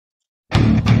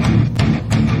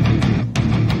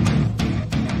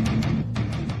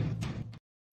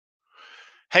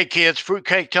Hey kids,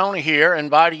 Fruitcake Tony here,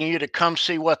 inviting you to come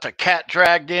see what the cat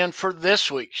dragged in for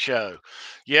this week's show.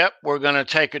 Yep, we're going to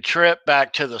take a trip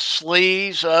back to the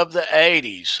sleaze of the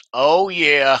 80s. Oh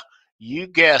yeah, you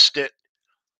guessed it,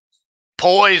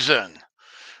 Poison.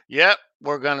 Yep,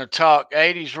 we're going to talk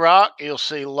 80s rock. You'll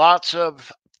see lots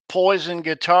of Poison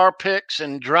guitar picks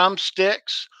and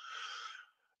drumsticks.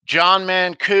 John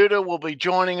Mankuta will be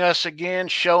joining us again,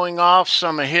 showing off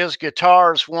some of his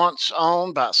guitars once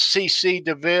owned by C.C.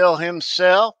 DeVille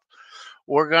himself.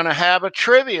 We're going to have a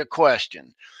trivia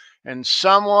question, and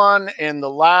someone in the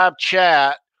live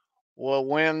chat will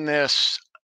win this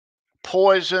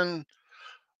Poison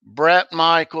Bret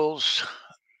Michaels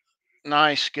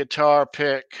nice guitar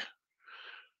pick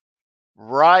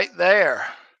right there.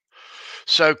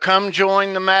 So come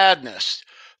join the madness.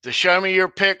 The Show Me Your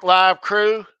Pick live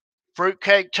crew,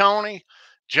 Fruitcake Tony,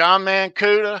 John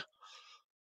Mankuta,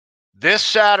 this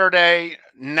Saturday,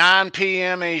 9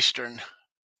 p.m. Eastern.